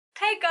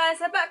Hey guys,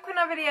 I'm back with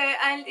another video,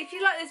 and if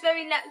you like this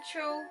very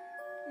natural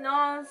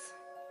Nars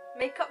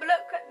makeup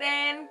look,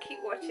 then keep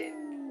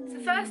watching. So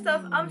first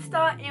off, I'm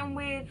starting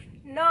with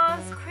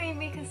Nars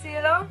Creamy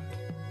Concealer.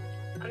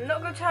 I'm not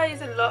going to try to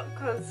use a lot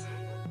because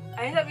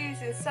I end up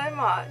using so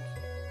much.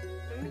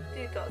 Let me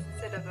do dots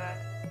instead of a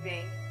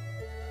V.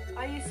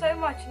 I use so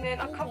much and then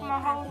I cover my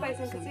whole face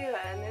in concealer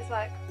and it's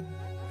like,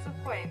 what's the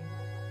point?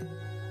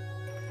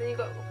 Then you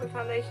got to put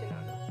foundation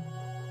on.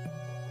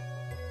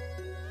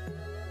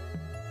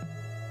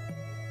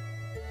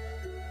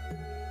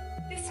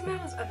 This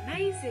smells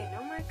amazing,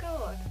 oh my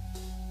god.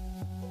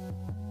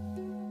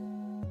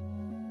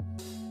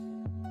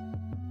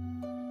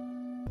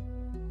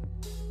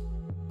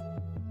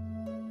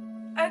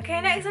 Okay,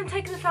 next I'm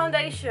taking the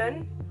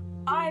foundation.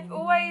 I've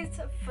always,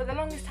 for the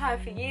longest time,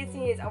 for years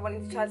and years, I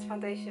wanted to try this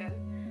foundation.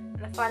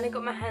 And I finally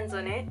got my hands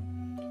on it.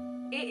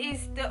 It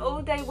is the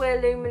All Day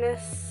Wear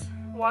Luminous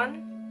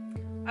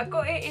one. I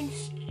got it in,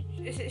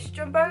 is it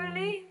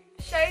Stromboli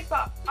shade?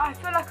 But I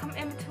feel like I'm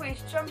in between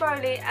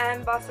Stromboli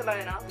and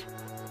Barcelona.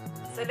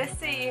 So let's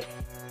see if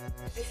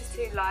this is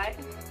too light.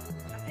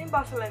 I think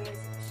Barcelona is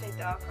a shade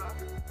darker.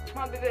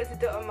 Might be better to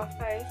do it on my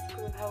face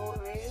because of how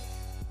watery it is.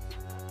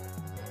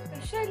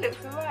 The shade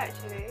looks alright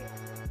actually.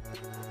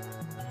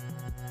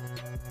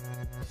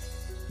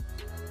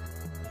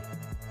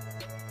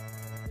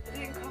 I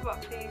didn't cover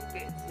up these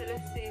bits, so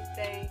let's see if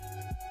they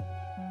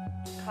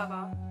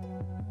cover.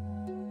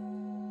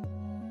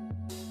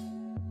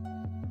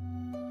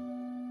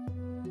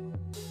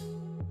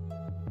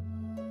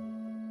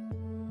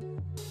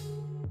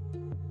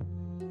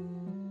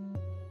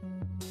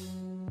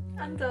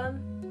 I'm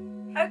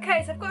done.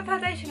 Okay, so I've got a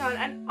foundation on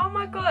and oh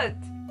my god,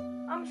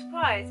 I'm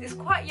surprised. It's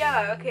quite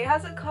yellow. Okay, it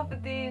hasn't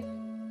covered these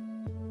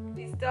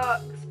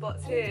dark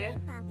spots here.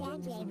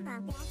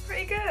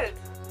 Pretty good.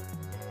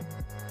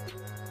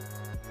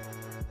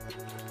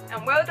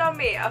 And well done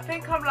me. I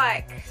think I'm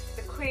like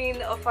the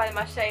queen of finding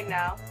my shade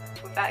now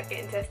without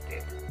getting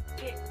tested.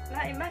 It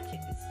matches.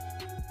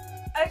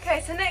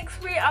 Okay, so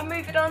next we are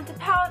moving on to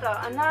powder,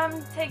 and now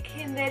I'm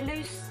taking the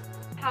loose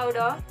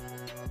powder.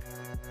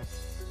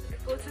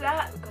 To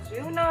that because we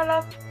all know I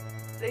love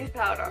loose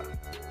powder.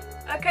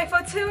 Okay,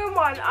 for 2 in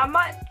 1, I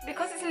might,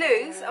 because it's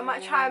loose, I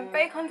might try and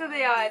bake under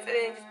the eyes and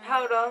then just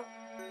powder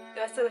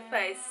the rest of the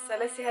face. So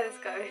let's see how this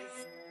goes.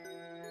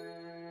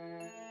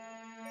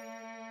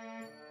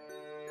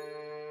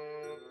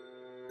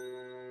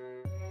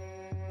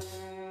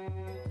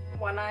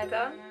 One eye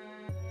done.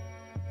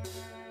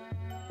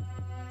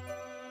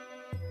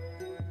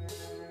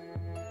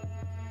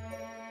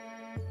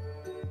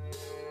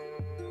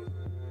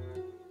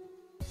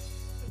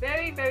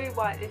 Very, very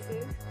white this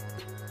is.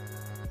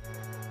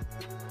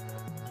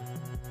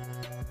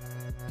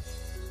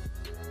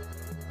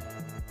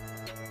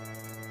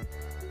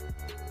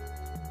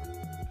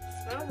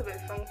 Smells a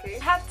bit funky. I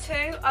have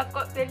 2. I've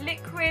got the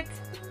liquid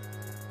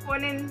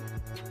one in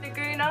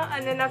Laguna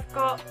and then I've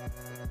got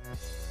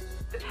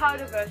the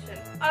powder version.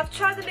 I've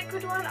tried the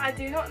liquid one, I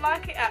do not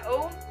like it at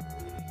all.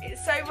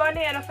 It's so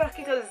runny and I feel like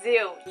it does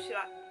zilch.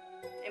 Like,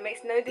 it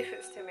makes no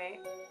difference to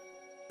me.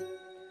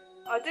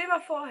 I'll do my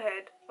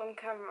forehead on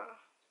camera.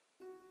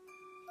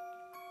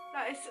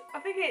 Like I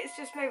think it's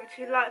just maybe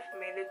too light for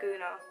me,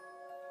 Laguna.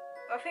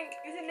 But I think,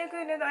 isn't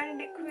Laguna the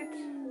only liquid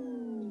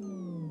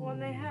one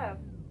they have?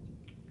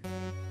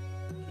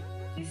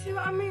 Do you see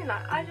what I mean?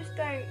 Like, I just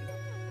don't...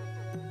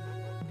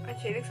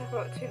 Actually, it looks like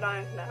I've got 2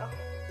 lines now.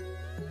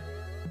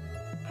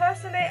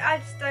 Personally, I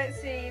just don't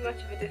see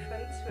much of a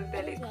difference with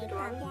the liquid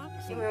one.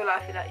 In real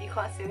life, like, you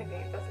can't see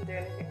anything, it doesn't do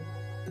anything.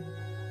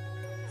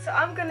 So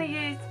I'm going to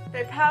use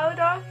the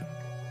powder.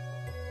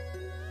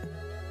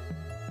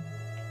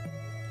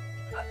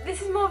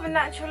 This is more of a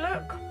natural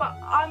look, but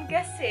I'm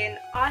guessing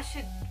I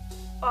should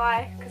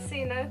buy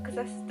Casino because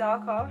that's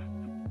darker.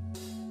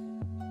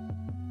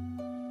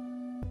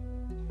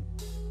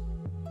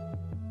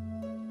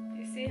 Do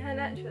you see how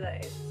natural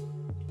that is?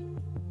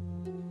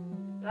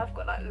 And I've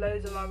got like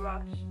loads on my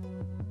brush.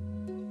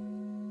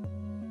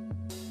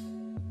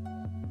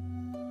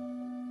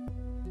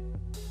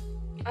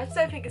 I just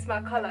don't think it's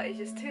my colour, it's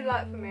just too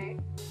light for me.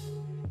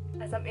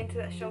 As I'm into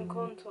that strong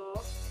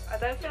contour, I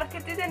don't feel like I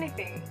did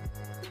anything.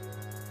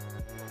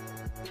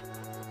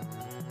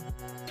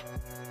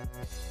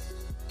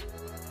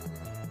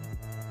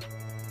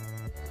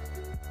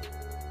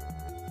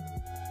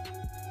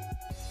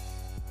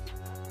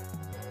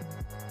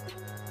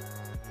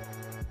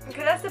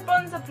 Okay, that's the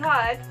bronzer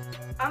applied.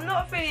 I'm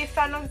not really a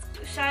fan of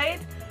the shade.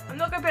 I'm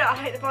not going to be like, I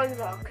hate the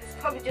bronzer because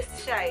it's probably just a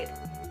shade.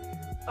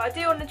 But I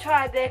do want to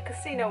try their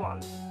Casino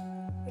one,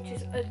 which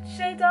is a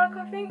shade dark,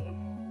 I think.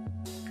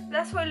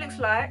 That's what it looks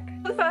like.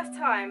 For the first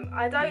time,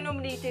 I don't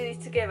normally do these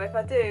together. If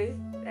I do,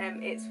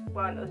 it's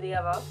one or the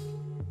other.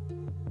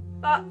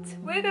 But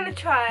we're going to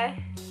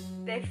try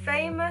their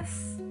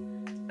famous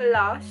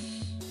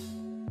blush.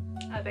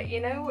 I bet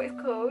you know what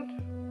it's called.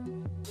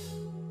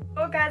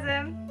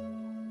 Orgasm.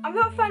 I'm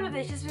not a fan of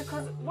this just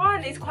because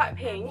 1, it's quite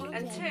pink,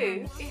 and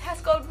 2, it has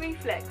gold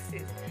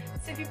reflexes.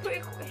 So if you put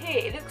it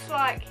here, it looks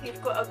like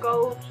you've got a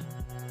gold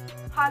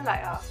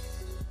highlighter.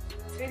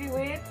 It's really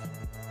weird.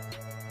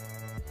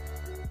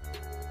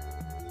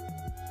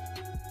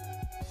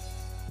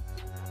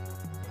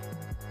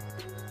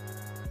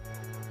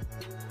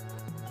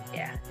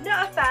 Yeah,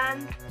 not a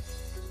fan.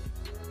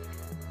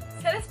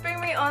 So let's bring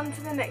me on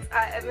to the next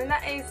item, and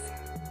that is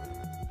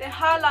the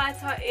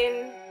highlighter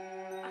in,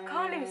 I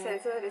can't even say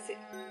this word, is it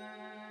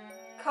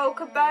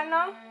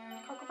Cabana?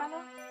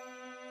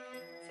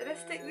 So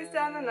let's stick this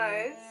down the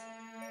nose.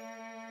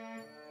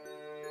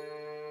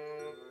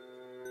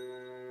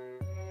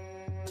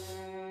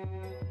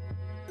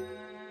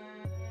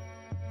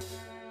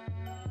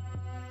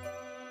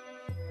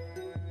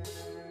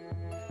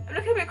 I'm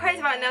looking a bit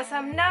crazy right now, so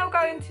I'm now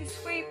going to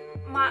sweep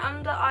my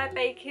under eye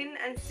baking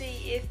and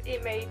see if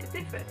it made a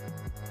difference.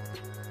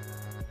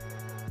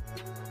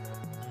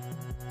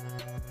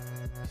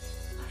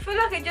 I feel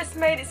like it just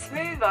made it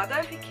smoother. I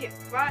don't think it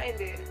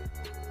brightened it.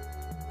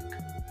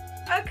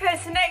 Okay,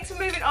 so next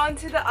we're moving on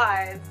to the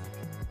eyes.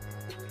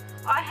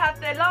 I have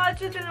the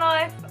larger than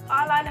life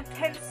eyeliner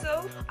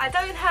pencil. I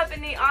don't have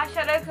any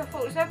eyeshadow because I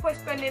thought there's no point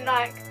spending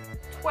like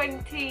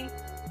 20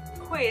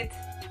 quid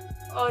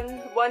on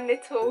one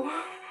little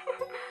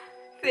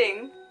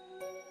thing.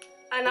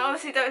 And I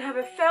obviously don't have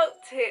a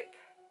felt tip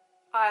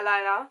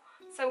eyeliner,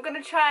 so I'm going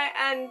to try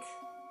and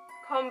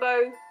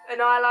combo an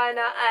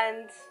eyeliner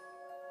and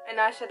an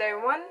eyeshadow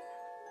in one.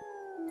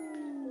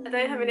 I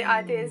don't have any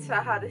ideas for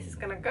how this is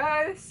going to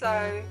go,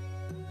 so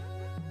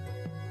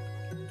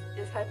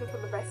just hoping for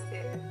the best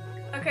here.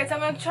 Okay, so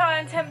I'm going to try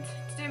and attempt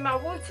to do my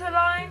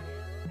waterline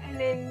and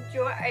then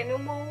draw a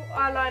normal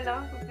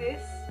eyeliner with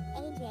this.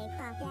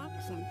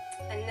 Caption.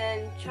 And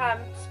then try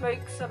and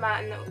smoke some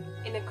out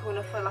in the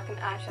corner for like an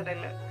eyeshadow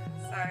look.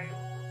 So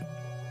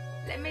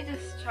let me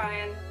just try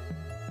and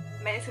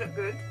make this look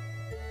good.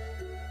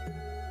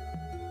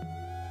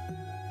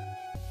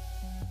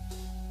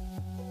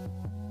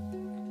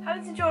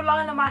 Having to draw a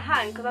line on my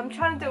hand because I'm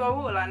trying to do my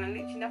waterline and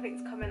literally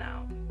nothing's coming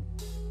out.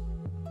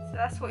 So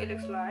that's what it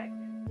looks like.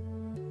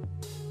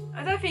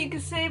 I don't think you can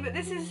see, but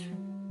this is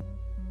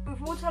with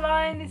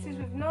waterline, this is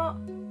with not.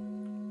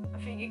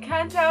 I think you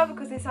can tell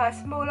because this eye is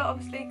smaller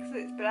obviously because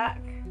it's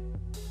black.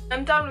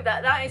 I'm done with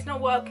that. That is not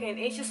working.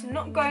 It's just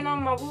not going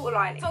on my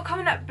waterline. It's not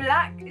coming out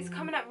black, it's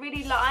coming out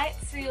really light,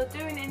 so you're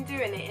doing it and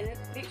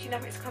literally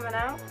nothing's coming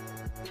out.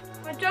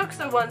 My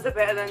drugstore ones are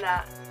better than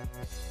that.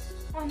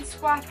 One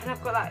swipe and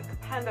I've got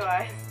like panda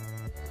eyes.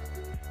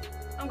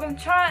 I'm going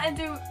to try and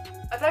do,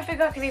 I don't think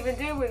I can even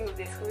do a wing with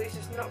this because it's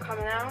just not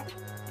coming out.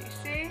 Do you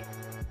see?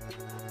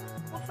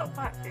 What's that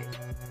white thing?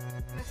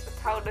 That's the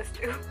powder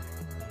still.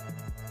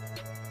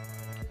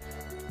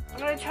 I'm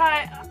going to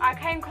try, I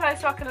came close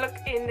so I can look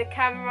in the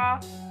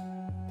camera,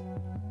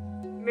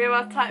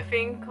 mirror type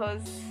thing,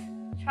 because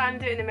trying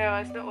to do it in the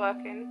mirror is not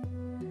working.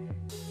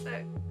 So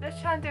let's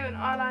try and do an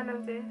eyeliner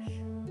of this.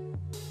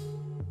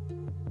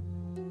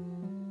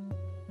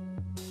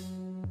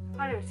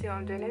 I don't even see what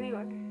I'm doing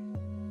anyway.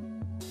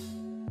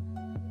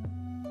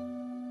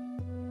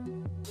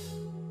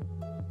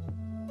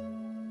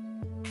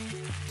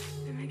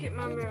 Let me get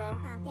my mirror.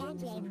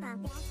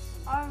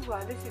 Oh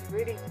wow, this is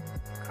really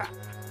crap.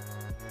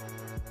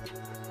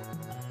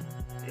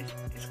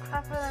 It's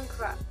crapper than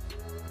crap.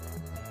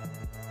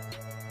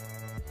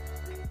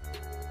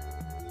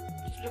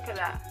 Just look at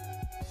that.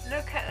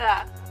 Look at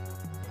that.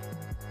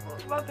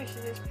 What rubbish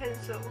is this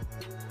pencil?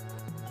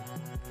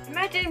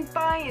 Imagine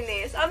buying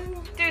this.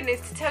 I'm doing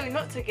this to tell you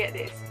not to get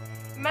this.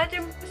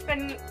 Imagine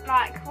spending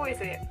like, what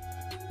is it?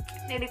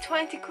 Nearly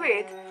 20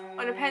 quid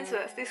on a pencil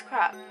that's this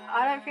crap.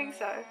 I don't think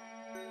so.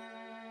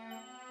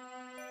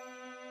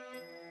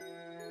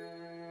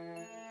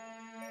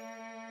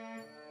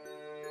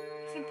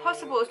 It's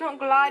impossible. It's not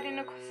gliding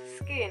across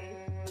the skin.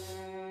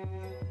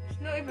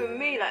 It's not even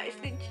me. Like, it's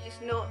literally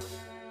just not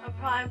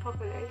applying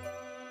properly.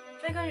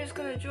 I think I'm just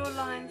gonna draw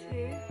lines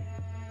here.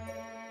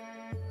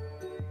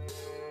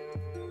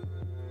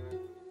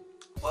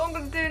 What I'm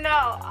going to do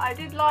now, I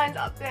did lines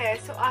up there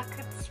so I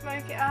could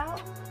smoke it out.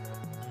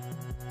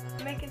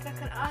 Make it like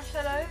an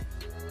eyeshadow.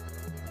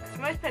 Because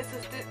most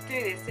pencils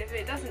do this. If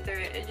it doesn't do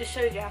it, it just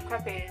shows you how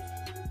crap it is.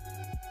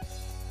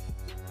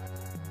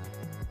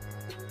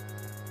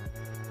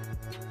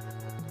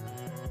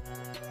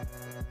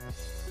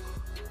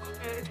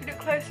 And if you look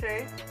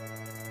closely,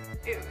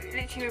 it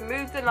literally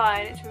removed the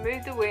line, it's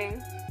removed the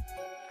wing.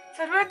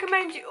 So I'd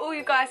recommend all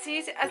you guys to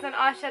use it as an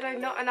eyeshadow,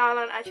 not an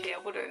eyeliner. Actually, I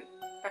wouldn't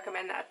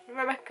recommend that.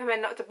 I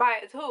recommend not to buy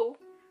it at all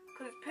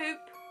because it's poop.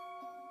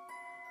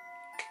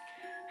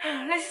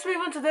 Let's just move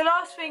on to the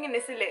last thing in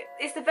this lip.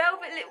 It's the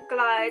Velvet Lip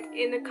Glide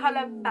in the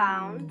colour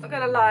Bound. Not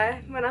gonna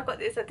lie, when I got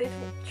this I did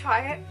try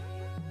it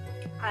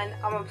and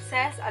I'm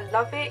obsessed. I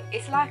love it.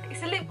 It's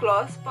a lip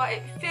gloss, but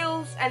it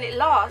feels and it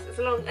lasts as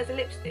long as a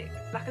lipstick,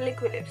 like a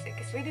liquid lipstick.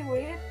 It's really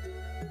weird.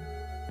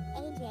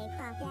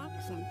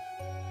 Caption.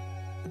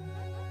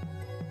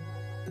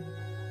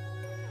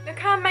 Look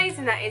how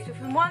amazing that is.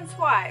 Within one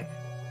swipe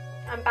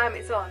and bam,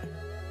 it's on.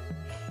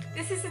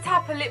 This is the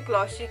type of lip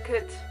gloss you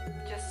could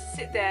just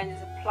sit there and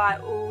just apply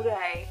all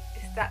day.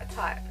 It's that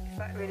type. It's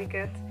like really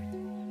good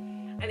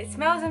and it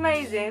smells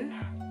amazing.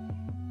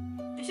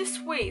 It's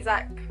just sweet. It's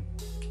like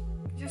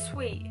just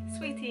sweet,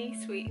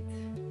 sweet.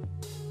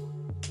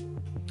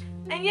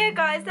 And yeah,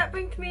 guys, that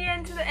brings me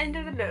into the end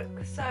of the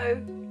look.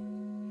 So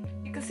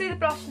you can see the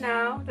blush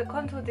now. The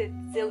contour did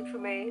zilch for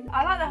me.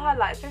 I like the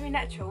highlights, very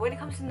natural. When it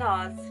comes to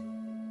Nars,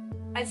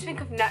 I just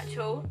think of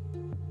natural.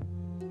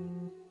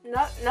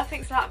 No,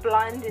 nothing's like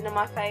blinding on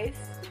my face.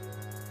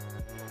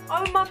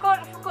 Oh my god,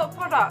 I forgot a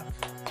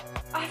product.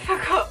 I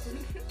forgot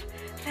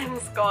their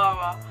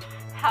mascara.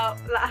 How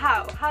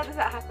does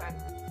that happen?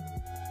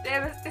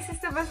 This is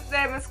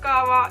their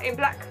mascara in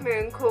Black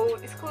Moon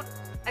it's called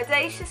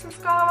Audacious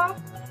Mascara.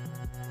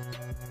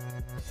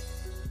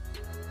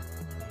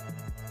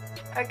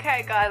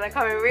 Okay guys, I'm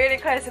coming really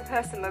close and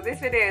personal. This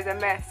video is a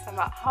mess. I'm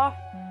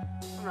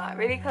like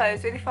really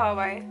close, really far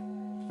away.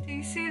 Do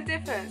you see the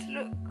difference?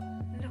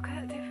 Look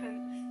at the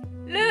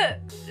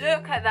difference.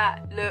 Look at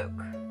that, look.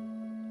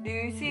 Do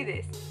you see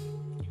this?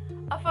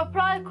 I've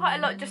applied quite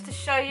a lot just to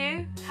show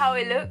you how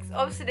it looks.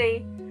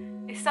 Obviously,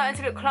 it's starting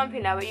to look clumpy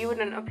now, but you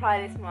wouldn't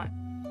apply this much.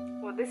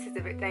 Well, this is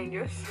a bit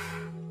dangerous.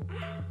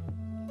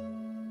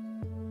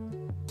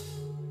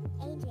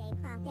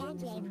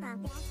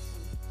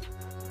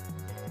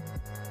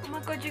 Oh my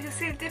god, you can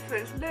see the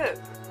difference, look.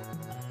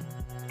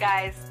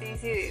 Guys, do you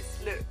see this?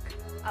 Look,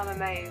 I'm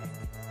amazed.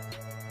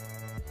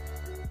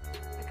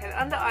 Okay,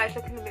 the under eye is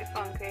looking a bit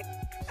funky.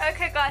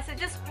 Okay guys, so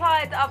just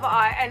applied the other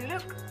eye and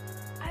look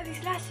at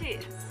these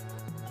lashes.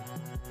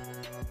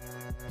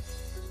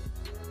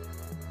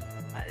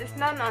 There's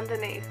none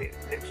underneath, it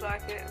looks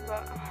like it,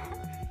 but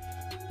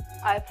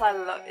I applied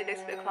a lot, it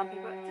looks a bit clumpy,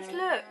 but just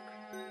look.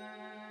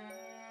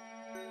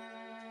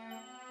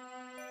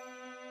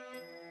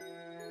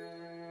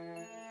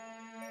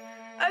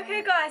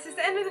 Okay guys, it's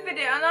the end of the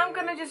video and I'm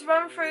gonna just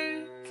run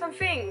through some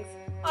things.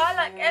 I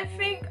like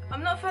everything.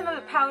 I'm not a fan of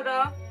the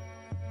powder.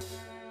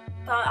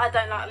 I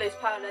don't like loose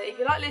powder. If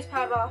you like loose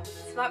powder,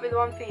 this might be the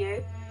one for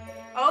you.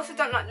 I also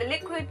don't like the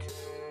liquid,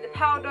 the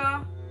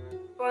powder,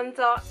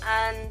 bronzer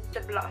and the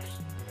blush.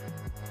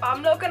 But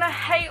I'm not gonna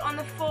hate on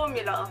the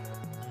formula.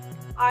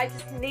 I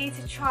just need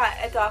to try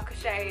a darker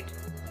shade.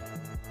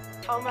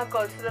 Oh my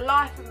god, for the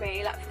life of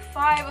me, like for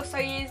 5 or so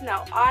years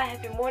now, I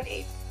have been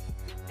wanting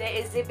the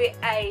Exhibit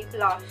A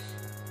blush.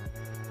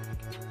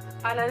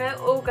 And I know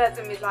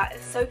Orgasm is like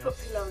so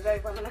popular with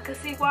everyone, and I can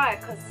see why,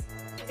 because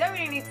you don't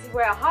really need to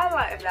wear a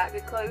highlight of that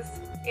because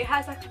it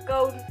has like a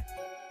gold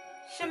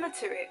shimmer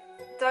to it.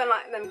 Don't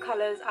like them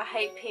colours. I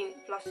hate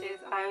pink blushes.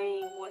 I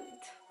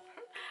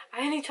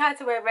only try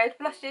to wear red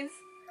blushes.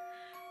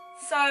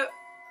 So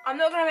I'm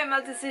not going to make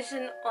my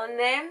decision on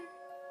them.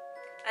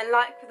 And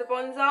like for the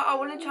bronzer, I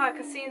want to try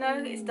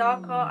Casino. It's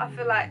darker. I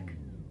feel like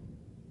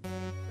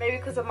maybe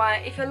because of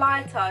if you're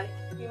lighter,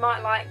 you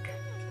might like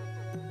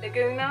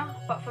Laguna,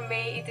 but for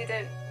me it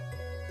didn't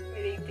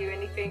really do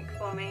anything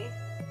for me.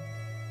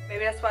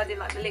 Maybe that's why I didn't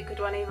like the liquid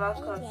one either,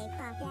 because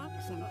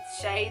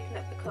it's shade,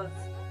 not because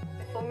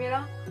the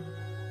formula.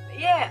 But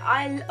yeah,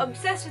 I'm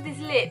obsessed with this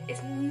lip.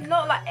 It's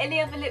not like any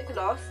other lip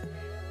gloss.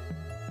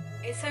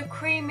 It's so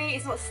creamy,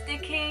 it's not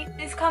sticky.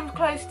 This comes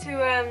close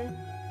to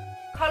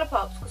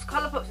Colourpop's, because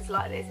Colourpop's is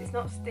like this, it's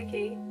not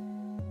sticky.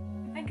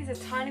 I think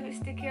it's a tiny bit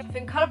sticky. I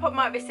think Colourpop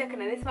might be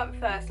second and this might be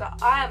first.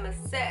 Like, I am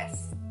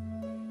obsessed.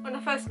 When I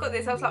first got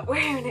this, I was like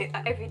wearing it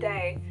like every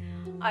day.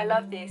 I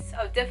love this.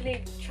 I'll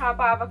definitely try and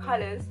buy other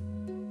colours.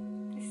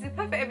 This is a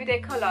perfect everyday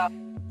colour.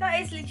 That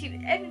is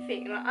literally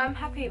everything. Like, I'm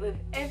happy with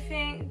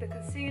everything. The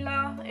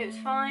concealer, it was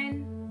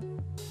fine.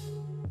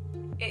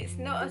 It's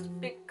not as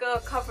big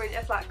coverage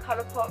as like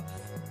Colourpop's.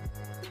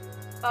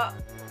 But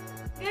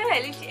yeah,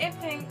 literally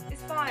everything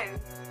is fine.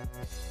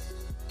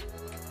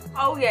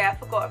 Oh yeah, I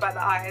forgot about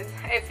the eyes.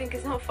 Everything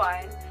is not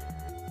fine.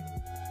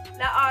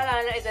 That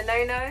eyeliner is a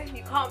no-no.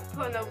 You can't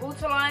put on the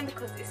waterline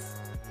because it's...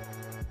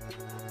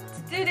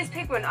 To do this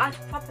pigment, I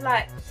have to proper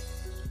like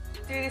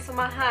do this on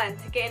my hand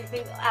to get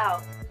anything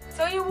out.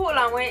 So your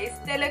waterline, where it's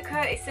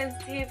delicate, it's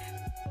sensitive,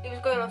 it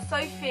was going on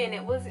so thin,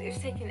 it was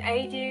taking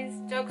ages.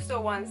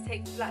 Drugstore ones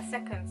take like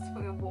seconds to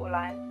put your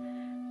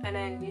waterline. And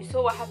then you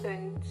saw what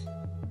happened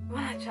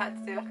when I tried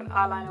to do like an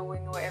eyeliner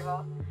wing or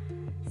whatever.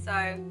 So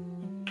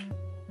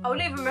I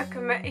would even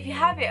recommend, if you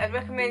have it, I'd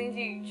recommend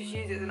you just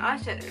use it as an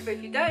eyeshadow. But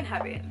if you don't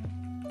have it,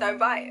 don't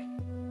buy it.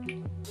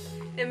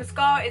 The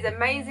mascara is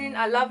amazing.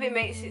 I love it.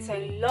 Makes it so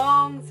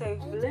long, so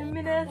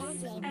voluminous,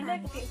 and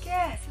everything.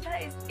 Yeah, so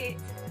that is it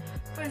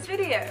for this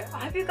video.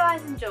 I hope you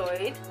guys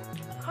enjoyed.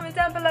 Comment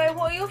down below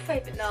what are your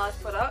favourite Nars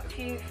products if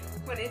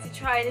you've wanted to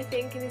try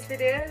anything in this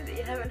video that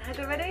you haven't had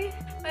already.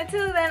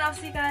 Until then, I'll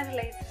see you guys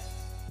later.